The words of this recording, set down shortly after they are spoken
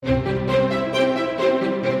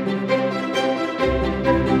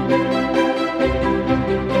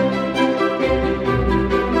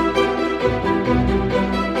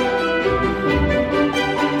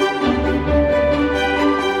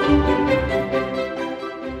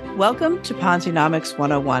Welcome to Ponzinomics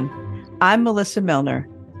 101. I'm Melissa Milner,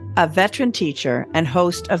 a veteran teacher and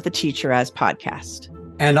host of the Teacher As podcast.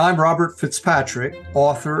 And I'm Robert Fitzpatrick,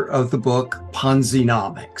 author of the book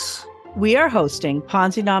Ponzinomics. We are hosting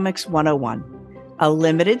Ponzinomics 101, a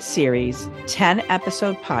limited series,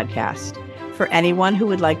 10-episode podcast for anyone who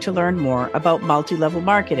would like to learn more about multi-level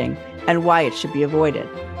marketing and why it should be avoided.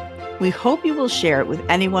 We hope you will share it with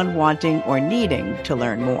anyone wanting or needing to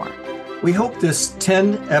learn more. We hope this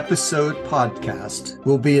 10-episode podcast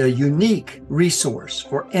will be a unique resource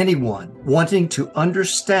for anyone wanting to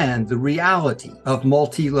understand the reality of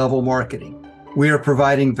multi-level marketing. We are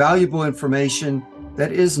providing valuable information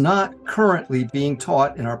that is not currently being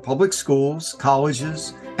taught in our public schools,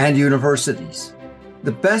 colleges, and universities.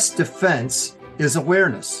 The best defense is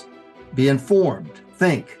awareness. Be informed,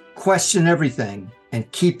 think, question everything,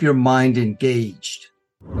 and keep your mind engaged.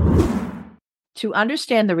 To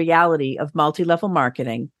understand the reality of multi-level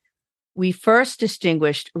marketing, we first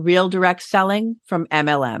distinguished real direct selling from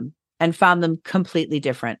MLM and found them completely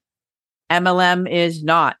different. MLM is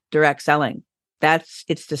not direct selling. That's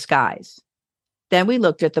its disguise. Then we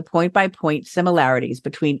looked at the point-by-point similarities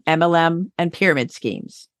between MLM and pyramid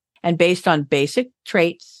schemes, and based on basic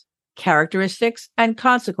traits, characteristics, and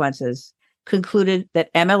consequences, concluded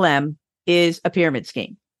that MLM is a pyramid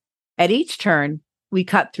scheme. At each turn, we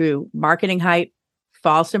cut through marketing hype,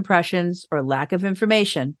 false impressions, or lack of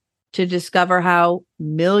information to discover how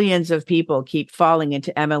millions of people keep falling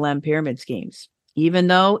into MLM pyramid schemes, even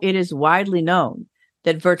though it is widely known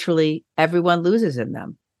that virtually everyone loses in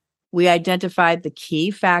them. We identified the key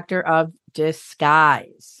factor of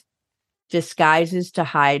disguise. Disguises to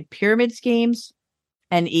hide pyramid schemes,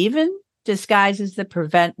 and even disguises that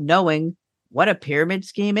prevent knowing what a pyramid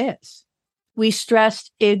scheme is. We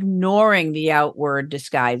stressed ignoring the outward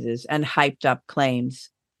disguises and hyped up claims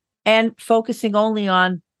and focusing only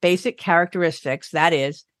on basic characteristics, that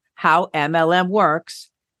is, how MLM works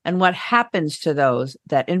and what happens to those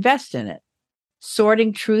that invest in it.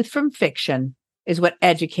 Sorting truth from fiction is what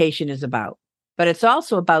education is about, but it's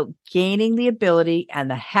also about gaining the ability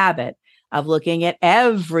and the habit of looking at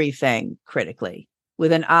everything critically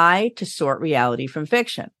with an eye to sort reality from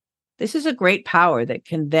fiction. This is a great power that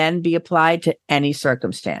can then be applied to any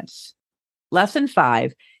circumstance. Lesson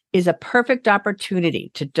 5 is a perfect opportunity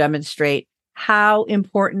to demonstrate how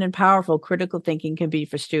important and powerful critical thinking can be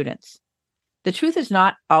for students. The truth is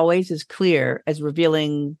not always as clear as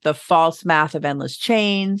revealing the false math of endless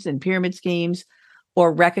chains and pyramid schemes,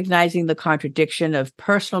 or recognizing the contradiction of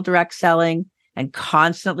personal direct selling and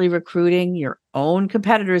constantly recruiting your own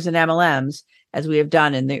competitors in MLMs, as we have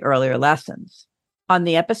done in the earlier lessons. On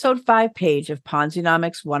the episode 5 page of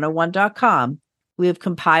Ponzinomics101.com, we have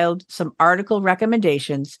compiled some article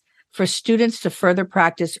recommendations for students to further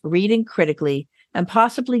practice reading critically and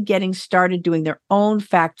possibly getting started doing their own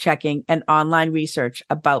fact-checking and online research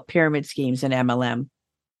about pyramid schemes and MLM.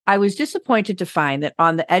 I was disappointed to find that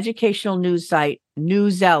on the educational news site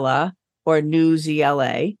Newsela, or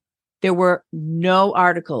Newsela, there were no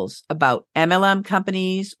articles about MLM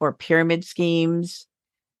companies or pyramid schemes.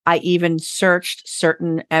 I even searched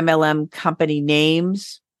certain MLM company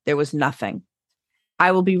names. There was nothing.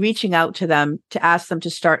 I will be reaching out to them to ask them to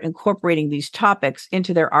start incorporating these topics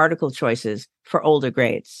into their article choices for older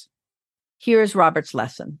grades. Here's Robert's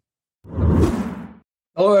lesson.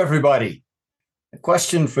 Hello, everybody. The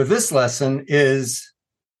question for this lesson is,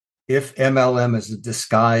 if MLM is a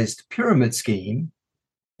disguised pyramid scheme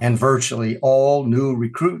and virtually all new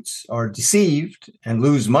recruits are deceived and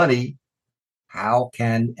lose money, how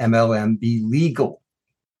can MLM be legal?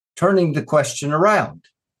 Turning the question around,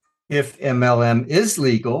 if MLM is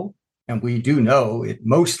legal, and we do know it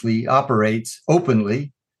mostly operates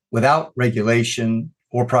openly without regulation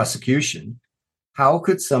or prosecution, how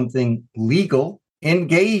could something legal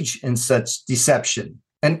engage in such deception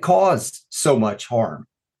and cause so much harm?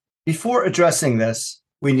 Before addressing this,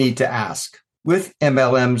 we need to ask, with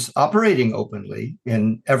MLMs operating openly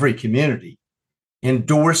in every community,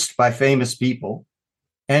 endorsed by famous people,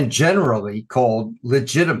 and generally called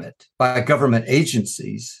legitimate by government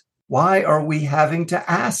agencies, why are we having to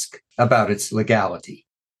ask about its legality?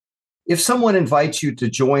 If someone invites you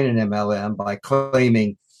to join an MLM by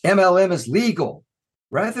claiming MLM is legal,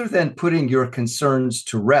 rather than putting your concerns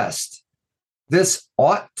to rest, this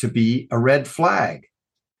ought to be a red flag.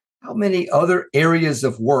 How many other areas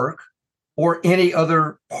of work or any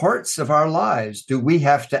other parts of our lives do we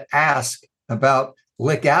have to ask about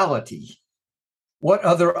legality? What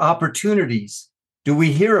other opportunities do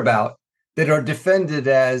we hear about that are defended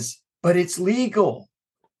as, but it's legal?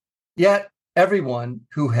 Yet Everyone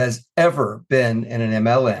who has ever been in an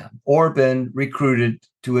MLM or been recruited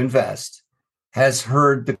to invest has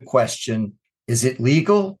heard the question, is it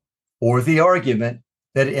legal? Or the argument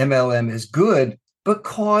that MLM is good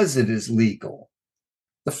because it is legal.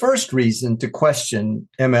 The first reason to question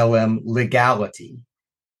MLM legality,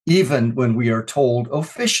 even when we are told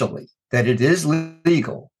officially that it is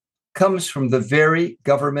legal, comes from the very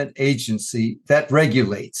government agency that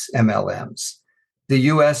regulates MLMs, the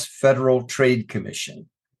U.S. Federal Trade Commission.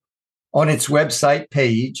 On its website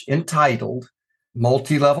page entitled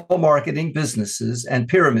Multi-Level Marketing Businesses and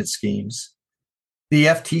Pyramid Schemes, the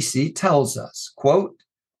FTC tells us, quote,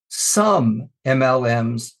 some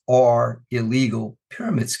MLMs are illegal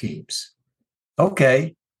pyramid schemes.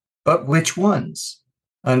 Okay, but which ones?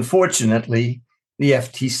 Unfortunately, the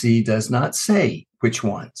FTC does not say which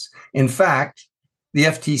ones. In fact, the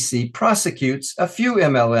FTC prosecutes a few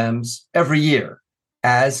MLMs every year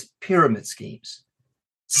as pyramid schemes.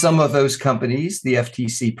 Some of those companies the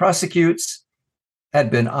FTC prosecutes had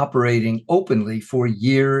been operating openly for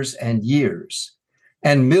years and years,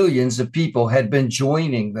 and millions of people had been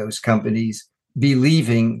joining those companies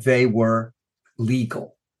believing they were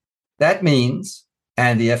legal. That means,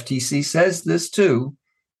 and the FTC says this too,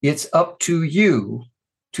 it's up to you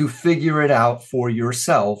to figure it out for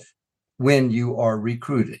yourself when you are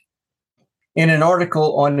recruited. In an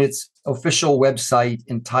article on its official website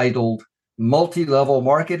entitled Multi-Level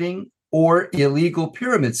Marketing or Illegal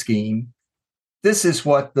Pyramid Scheme, this is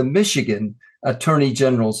what the Michigan Attorney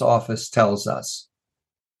General's office tells us.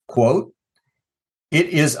 Quote, it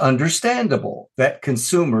is understandable that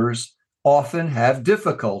consumers often have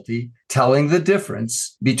difficulty telling the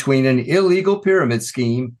difference between an illegal pyramid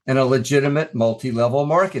scheme and a legitimate multi-level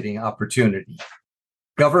marketing opportunity.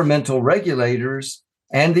 Governmental regulators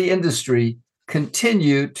and the industry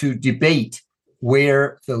continue to debate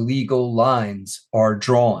where the legal lines are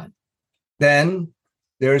drawn. Then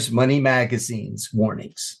there's Money Magazine's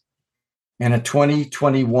warnings. In a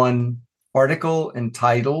 2021 article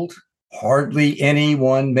entitled, Hardly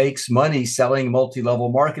Anyone Makes Money Selling Multi-Level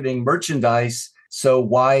Marketing Merchandise, so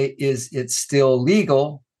why is it still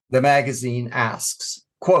legal? The magazine asks,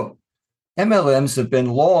 quote, MLMs have been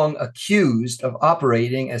long accused of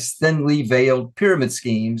operating as thinly veiled pyramid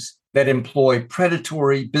schemes that employ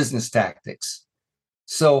predatory business tactics.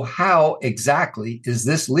 So how exactly is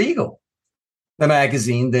this legal? The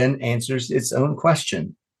magazine then answers its own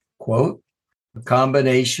question, quote, a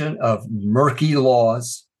combination of murky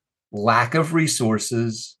laws, lack of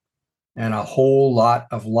resources, and a whole lot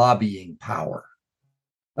of lobbying power.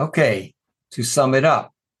 Okay, to sum it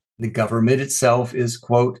up, the government itself is,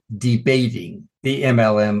 quote, debating the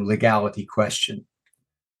MLM legality question.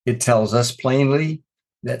 It tells us plainly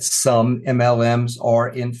that some MLMs are,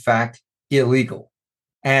 in fact, illegal.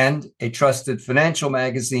 And a trusted financial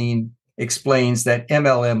magazine explains that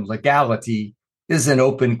MLM legality is an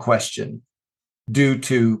open question due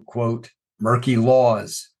to, quote, murky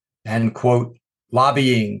laws and, quote,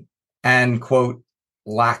 lobbying and, quote,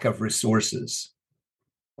 lack of resources.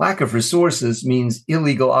 Lack of resources means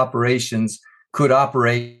illegal operations could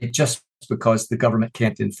operate just because the government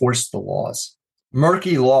can't enforce the laws.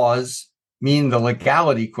 Murky laws mean the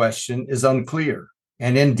legality question is unclear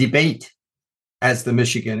and in debate, as the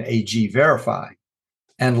Michigan AG verified.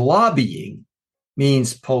 And lobbying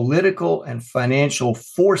means political and financial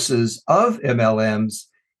forces of MLMs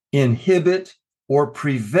inhibit or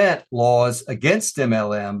prevent laws against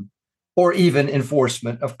MLM or even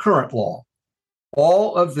enforcement of current law.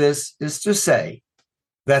 All of this is to say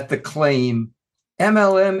that the claim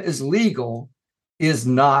MLM is legal is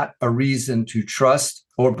not a reason to trust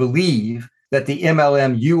or believe that the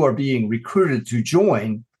MLM you are being recruited to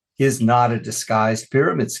join is not a disguised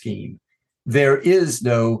pyramid scheme. There is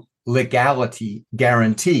no legality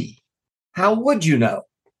guarantee. How would you know?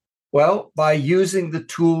 Well, by using the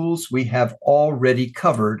tools we have already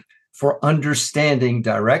covered for understanding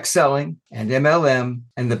direct selling and MLM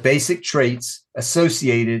and the basic traits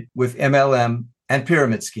associated with MLM and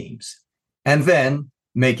pyramid schemes, and then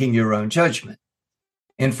making your own judgment.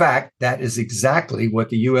 In fact, that is exactly what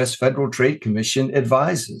the U.S. Federal Trade Commission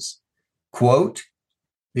advises. Quote,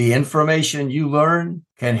 the information you learn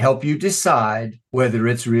can help you decide whether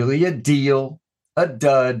it's really a deal, a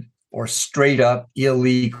dud, or straight up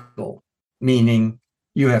illegal, meaning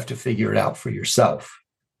you have to figure it out for yourself.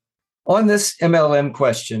 On this MLM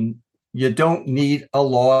question, you don't need a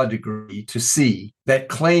law degree to see that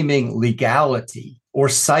claiming legality or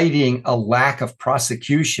citing a lack of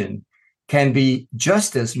prosecution can be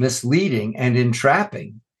just as misleading and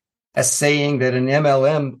entrapping as saying that an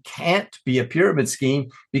MLM can't be a pyramid scheme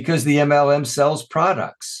because the MLM sells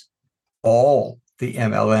products. all the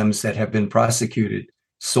MLMs that have been prosecuted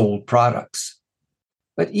sold products.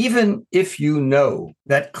 But even if you know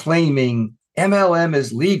that claiming MLM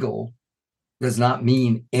is legal does not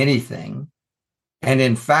mean anything, and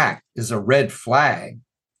in fact is a red flag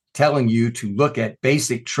telling you to look at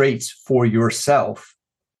basic traits for yourself,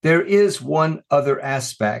 there is one other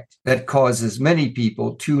aspect that causes many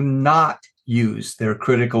people to not use their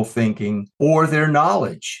critical thinking or their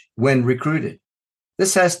knowledge when recruited.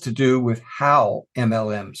 This has to do with how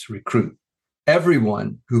MLMs recruit.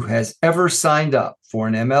 Everyone who has ever signed up for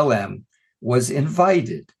an MLM was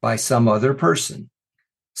invited by some other person,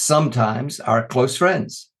 sometimes our close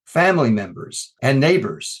friends, family members, and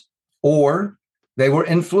neighbors, or they were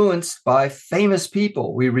influenced by famous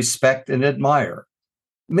people we respect and admire.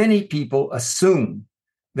 Many people assume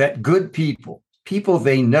that good people, people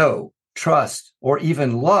they know, trust, or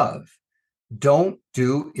even love, don't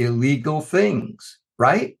do illegal things,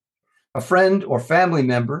 right? A friend or family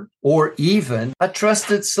member, or even a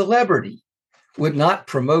trusted celebrity, would not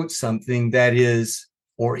promote something that is,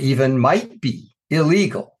 or even might be,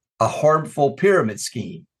 illegal, a harmful pyramid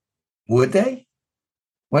scheme, would they?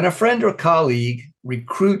 When a friend or colleague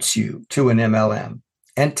recruits you to an MLM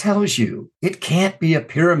and tells you it can't be a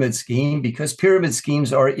pyramid scheme because pyramid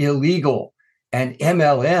schemes are illegal and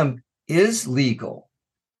MLM is legal,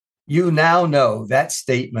 you now know that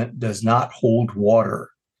statement does not hold water.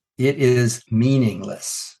 It is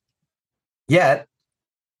meaningless. Yet,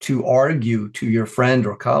 to argue to your friend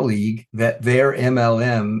or colleague that their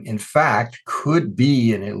MLM, in fact, could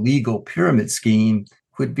be an illegal pyramid scheme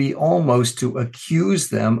would be almost to accuse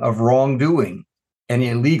them of wrongdoing, an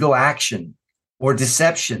illegal action, or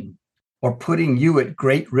deception, or putting you at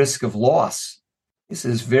great risk of loss. This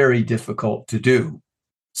is very difficult to do.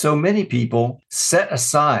 So many people set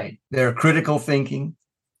aside their critical thinking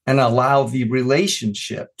and allow the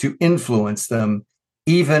relationship to influence them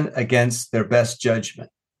even against their best judgment.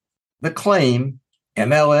 The claim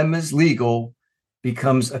MLM is legal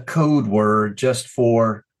becomes a code word just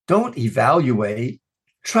for don't evaluate,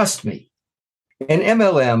 trust me. An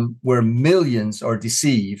MLM where millions are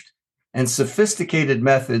deceived and sophisticated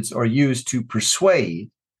methods are used to persuade,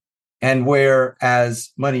 and where,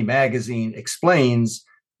 as Money Magazine explains,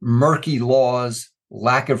 murky laws,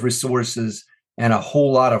 lack of resources, and a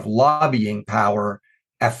whole lot of lobbying power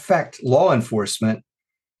affect law enforcement,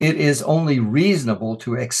 it is only reasonable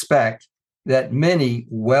to expect that many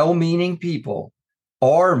well-meaning people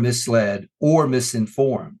are misled or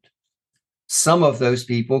misinformed. Some of those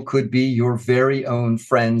people could be your very own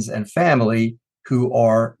friends and family who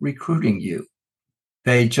are recruiting you.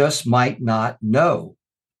 They just might not know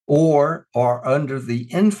or are under the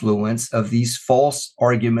influence of these false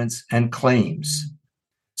arguments and claims.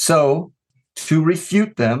 So, to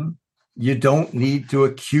refute them, you don't need to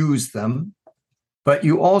accuse them, but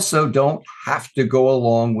you also don't have to go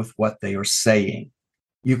along with what they are saying.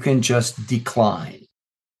 You can just decline.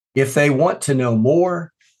 If they want to know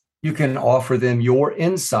more, you can offer them your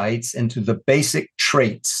insights into the basic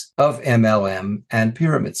traits of MLM and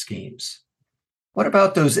pyramid schemes. What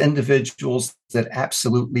about those individuals that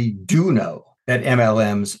absolutely do know that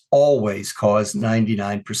MLMs always cause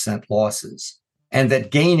 99% losses and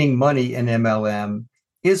that gaining money in MLM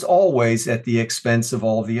is always at the expense of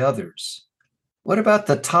all the others? What about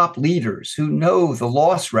the top leaders who know the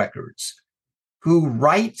loss records, who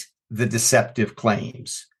write the deceptive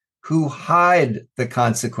claims, who hide the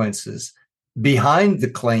consequences behind the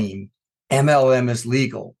claim MLM is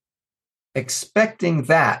legal, expecting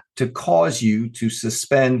that to cause you to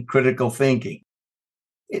suspend critical thinking?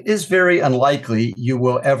 It is very unlikely you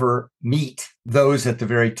will ever meet those at the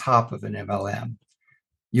very top of an MLM.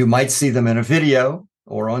 You might see them in a video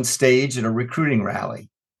or on stage at a recruiting rally.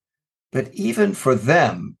 But even for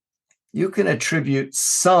them, you can attribute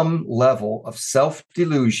some level of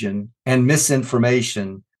self-delusion and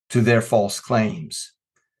misinformation to their false claims.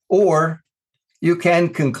 Or you can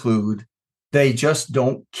conclude they just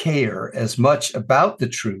don't care as much about the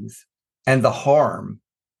truth and the harm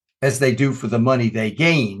as they do for the money they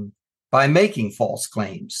gain by making false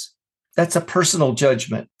claims. That's a personal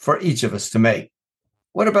judgment for each of us to make.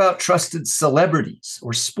 What about trusted celebrities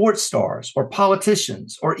or sports stars or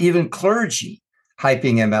politicians or even clergy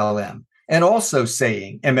hyping MLM and also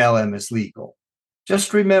saying MLM is legal?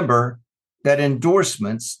 Just remember that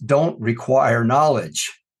endorsements don't require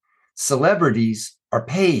knowledge. Celebrities are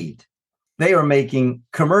paid. They are making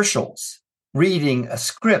commercials, reading a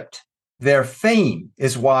script. Their fame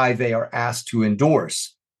is why they are asked to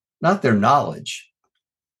endorse, not their knowledge.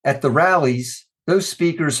 At the rallies, those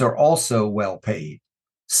speakers are also well paid.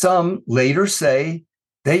 Some later say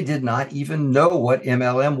They did not even know what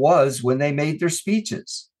MLM was when they made their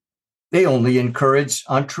speeches. They only encouraged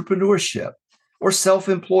entrepreneurship or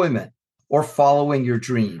self-employment or following your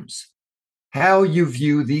dreams. How you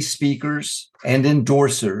view these speakers and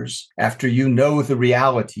endorsers after you know the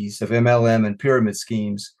realities of MLM and pyramid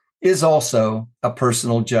schemes is also a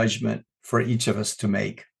personal judgment for each of us to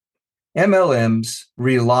make. MLMs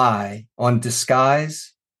rely on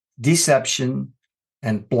disguise, deception,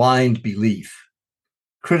 and blind belief.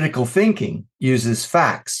 Critical thinking uses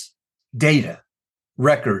facts, data,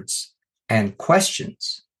 records, and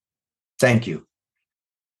questions. Thank you.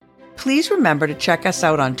 Please remember to check us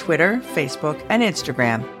out on Twitter, Facebook, and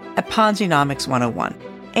Instagram at Ponzinomics 101.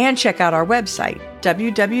 And check out our website,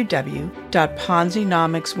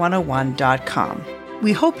 www.ponzinomics101.com.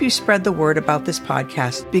 We hope you spread the word about this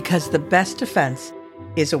podcast because the best defense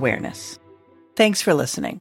is awareness. Thanks for listening.